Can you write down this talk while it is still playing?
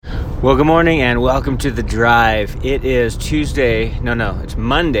Well, good morning and welcome to The Drive. It is it's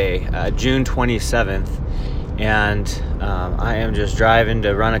Monday, June 27th, and I am just driving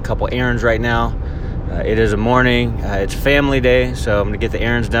to run a couple errands right now. It is a morning, it's family day, so I'm going to get the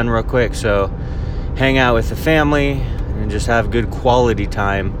errands done real quick. So hang out with the family and just have good quality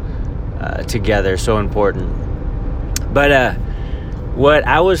time together, so important. But what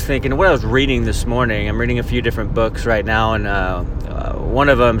I was thinking, what I was reading this morning, I'm reading a few different books right now, and one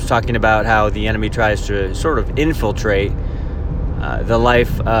of them is talking about how the enemy tries to sort of infiltrate the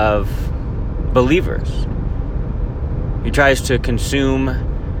life of believers. He tries to consume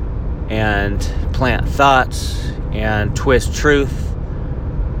and plant thoughts and twist truth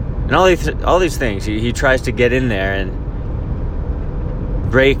and all these things. He tries to get in there and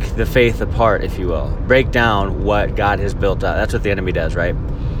break the faith apart, if you will. Break down what God has built up. That's what the enemy does, right?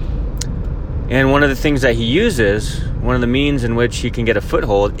 And one of the things that he uses, one of the means in which he can get a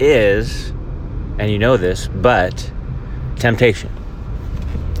foothold is, and you know this, but temptation.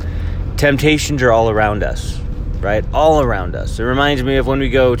 Temptations are all around us, right? All around us. It reminds me of when we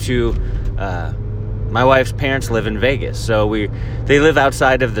go to, my wife's parents live in Vegas. So they live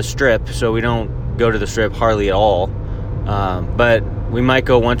outside of the Strip, so we don't go to the Strip hardly at all. But we might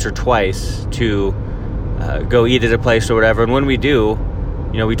go once or twice to go eat at a place or whatever. And when we do,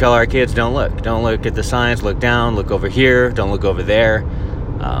 we tell our kids, don't look at the signs, look down, look over here, don't look over there.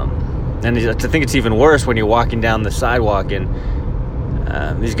 And I think it's even worse when you're walking down the sidewalk and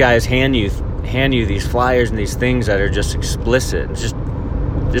these guys hand you these flyers and these things that are just explicit. It's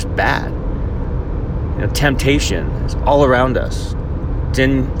just bad. Temptation is all around us. It's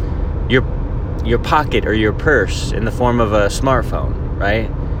in your pocket or your purse in the form of a smartphone, right?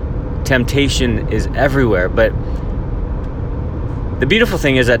 Temptation is everywhere, but the beautiful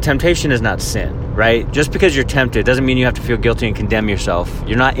thing is that temptation is not sin, right? Just because you're tempted doesn't mean you have to feel guilty and condemn yourself.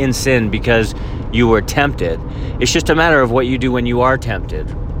 You're not in sin because you were tempted. It's just a matter of what you do when you are tempted.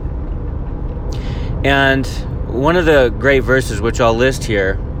 And one of the great verses, which I'll list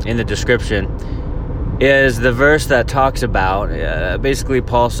here in the description, is the verse that talks about, basically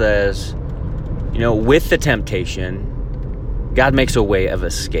Paul says, with the temptation, God makes a way of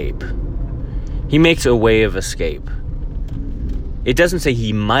escape. He makes a way of escape. It doesn't say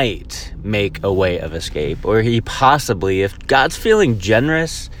he might make a way of escape, or he possibly, if God's feeling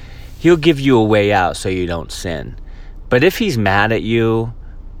generous, he'll give you a way out so you don't sin. But if he's mad at you,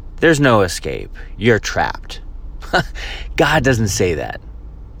 there's no escape. You're trapped. God doesn't say that,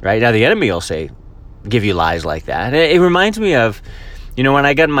 right? Now the enemy will give you lies like that. It reminds me of, when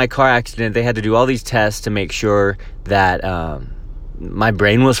I got in my car accident, they had to do all these tests to make sure that my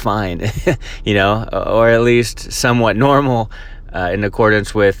brain was fine, or at least somewhat normal, in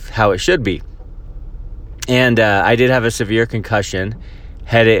accordance with how it should be. And I did have a severe concussion,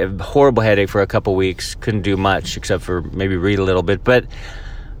 horrible headache for a couple weeks, couldn't do much except for maybe read a little bit, but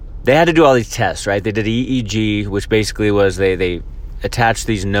they had to do all these tests, right? They did EEG, which basically was they attached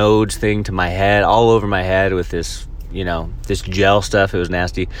these nodes thing to my head, all over my head with this, this gel stuff. It was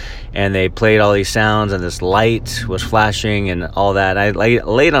nasty. And they played all these sounds and this light was flashing and all that. I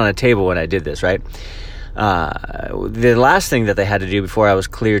laid on a table when I did this, right? The last thing that they had to do before I was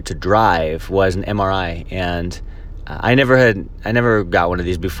cleared to drive was an MRI, and I never got one of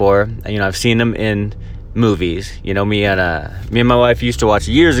these before. I've seen them in movies. Me and my wife used to watch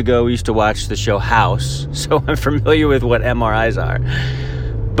years ago. We used to watch the show House, so I'm familiar with what MRIs are.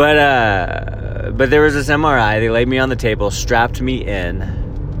 But there was this MRI. They laid me on the table, strapped me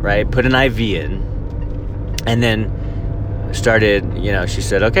in, right? Put an IV in, and then started, she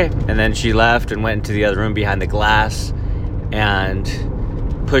said, okay. And then she left and went into the other room behind the glass and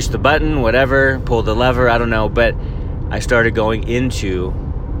pushed the button, whatever, pulled the lever, I don't know. But I started going into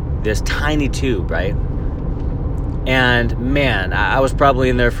this tiny tube, right? And man, I was probably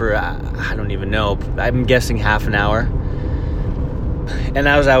in there for, I don't even know, I'm guessing half an hour. And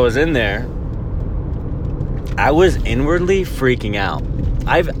as I was in there, I was inwardly freaking out.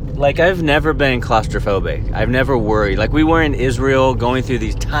 I've never been claustrophobic. I've never worried. We were in Israel going through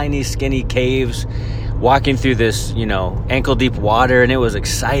these tiny, skinny caves, walking through this, ankle deep water, and it was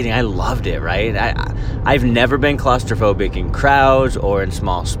exciting. I loved it, right? I've never been claustrophobic in crowds or in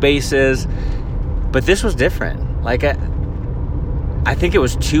small spaces, but this was different. I think it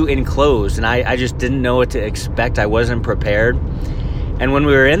was too enclosed, and I just didn't know what to expect. I wasn't prepared. And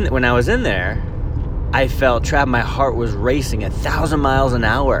when I was in there, I felt trapped. My heart was racing 1,000 miles an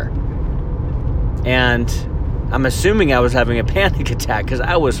hour. And I'm assuming I was having a panic attack because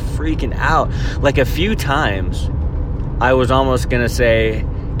I was freaking out. A few times, I was almost going to say,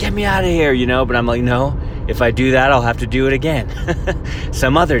 get me out of here, but I'm like, no, if I do that, I'll have to do it again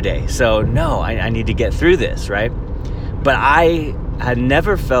some other day. So no, I need to get through this, right? But I had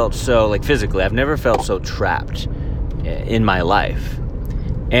never felt so, like physically, I've never felt so trapped in my life.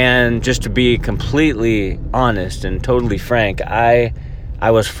 And just to be completely honest and totally frank, I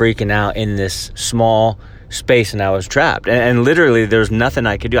was freaking out in this small space, and I was trapped. And literally, there's nothing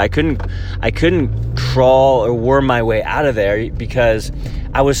I could do. I couldn't crawl or worm my way out of there because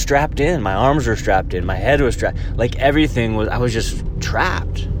I was strapped in. My arms were strapped in. My head was strapped. Like everything was, I was just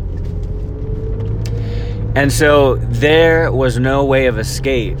trapped. And so there was no way of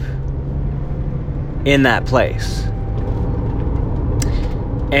escape in that place.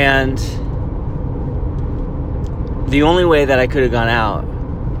 And the only way that I could have gone out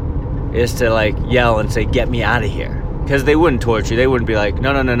is to like yell and say, get me out of here. Because they wouldn't torture you. They wouldn't be like,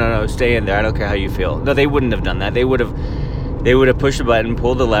 no, stay in there. I don't care how you feel. No, they wouldn't have done that. They would have pushed the button,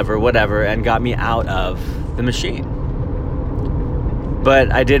 pulled the lever, whatever, and got me out of the machine.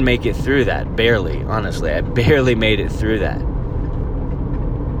 But I did make it through that, barely, honestly. I barely made it through that.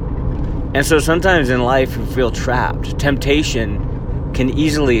 And so sometimes in life we feel trapped. Temptation can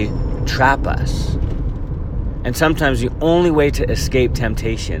easily trap us. And sometimes the only way to escape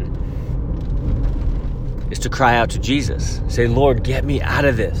temptation is to cry out to Jesus. Say, Lord, get me out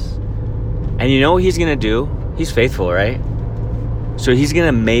of this. And you know what he's going to do? He's faithful, right? So he's going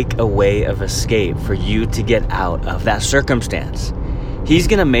to make a way of escape for you to get out of that circumstance. He's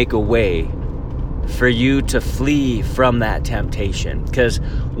going to make a way for you to flee from that temptation. Because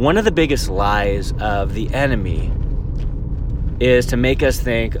one of the biggest lies of the enemy is to make us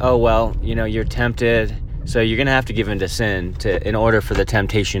think, oh, well, you're tempted, so you're going to have to give in to sin in order for the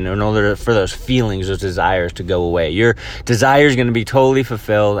temptation, or in order for those feelings, those desires to go away. Your desire is going to be totally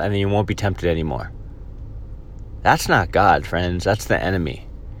fulfilled, and then you won't be tempted anymore. That's not God, friends. That's the enemy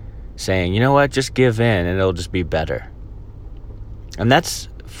saying, you know what, just give in, and it'll just be better. And that's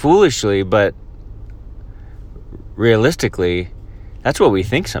foolishly, but realistically, that's what we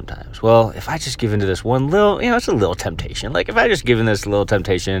think sometimes. Well, if I just give into this one little, it's a little temptation. Like if I just give in this little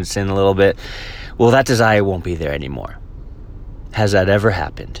temptation and sin a little bit, well, that desire won't be there anymore. Has that ever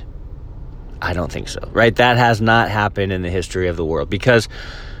happened? I don't think so, right? That has not happened in the history of the world, because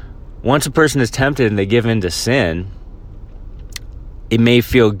once a person is tempted and they give in to sin, it may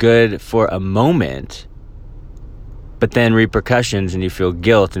feel good for a moment, but then repercussions, and you feel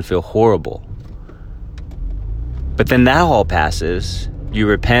guilt and feel horrible. But then that all passes. You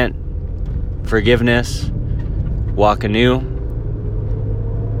repent, forgiveness, walk anew,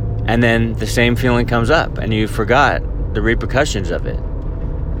 and then the same feeling comes up, and you forgot the repercussions of it,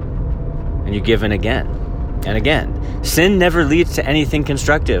 and you give in again and again. Sin never leads to anything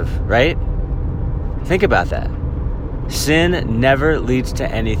constructive, right? Think about that. Sin never leads to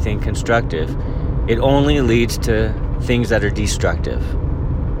anything constructive. It only leads to things that are destructive.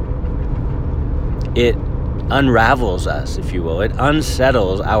 It unravels us, if you will. It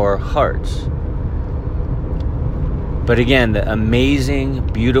unsettles our hearts. But again, the amazing,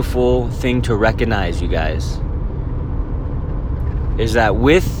 beautiful thing to recognize, you guys, is that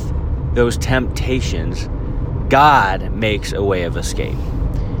with those temptations, God makes a way of escape.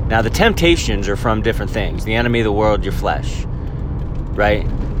 Now, the temptations are from different things. The enemy of the world, your flesh, right?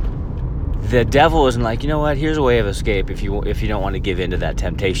 The devil isn't like, you know what, here's a way of escape if you don't want to give in to that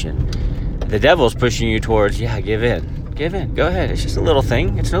temptation. The devil's pushing you towards, give in, go ahead. It's just a little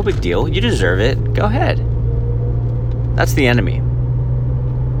thing. It's no big deal. You deserve it. Go ahead. That's the enemy.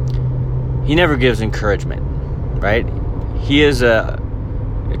 He never gives encouragement, right? He is a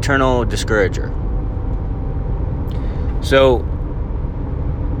eternal discourager. So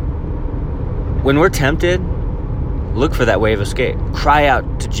when we're tempted, look for that way of escape. Cry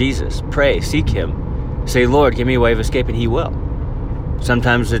out to Jesus. Pray. Seek him. Say, Lord, give me a way of escape, and he will.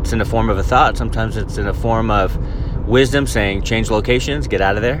 Sometimes it's in the form of a thought. Sometimes it's in a form of wisdom saying, change locations, get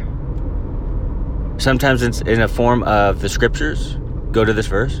out of there. Sometimes it's in a form of the scriptures. Go to this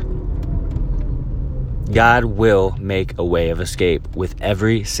verse. God will make a way of escape with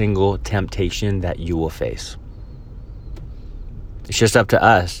every single temptation that you will face. It's just up to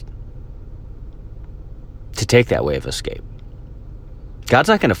us to take that way of escape. God's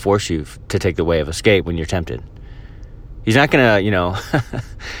not going to force you to take the way of escape when you're tempted. He's not going to,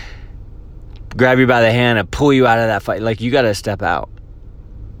 grab you by the hand and pull you out of that fight. Like, you got to step out.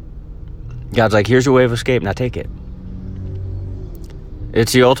 God's like, here's your way of escape. Now take it.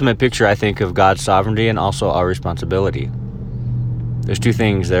 It's the ultimate picture, I think, of God's sovereignty and also our responsibility. There's two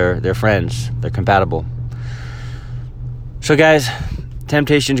things. They're friends. They're compatible. So, guys,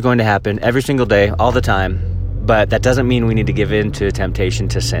 temptation is going to happen every single day, all the time. But that doesn't mean we need to give in to temptation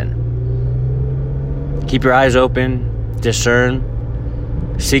to sin. Keep your eyes open,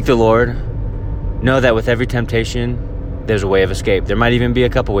 discern, seek the Lord. Know that with every temptation, there's a way of escape. There might even be a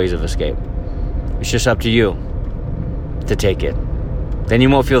couple ways of escape. It's just up to you to take it. Then you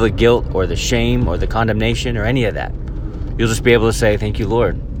won't feel the guilt or the shame or the condemnation or any of that. You'll just be able to say, thank you,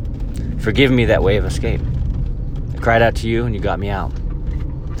 Lord. Forgive me that way of escape. I cried out to you and you got me out.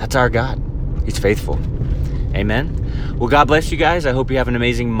 That's our God. He's faithful. Amen. Well, God bless you guys. I hope you have an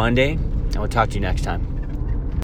amazing Monday, and we'll talk to you next time.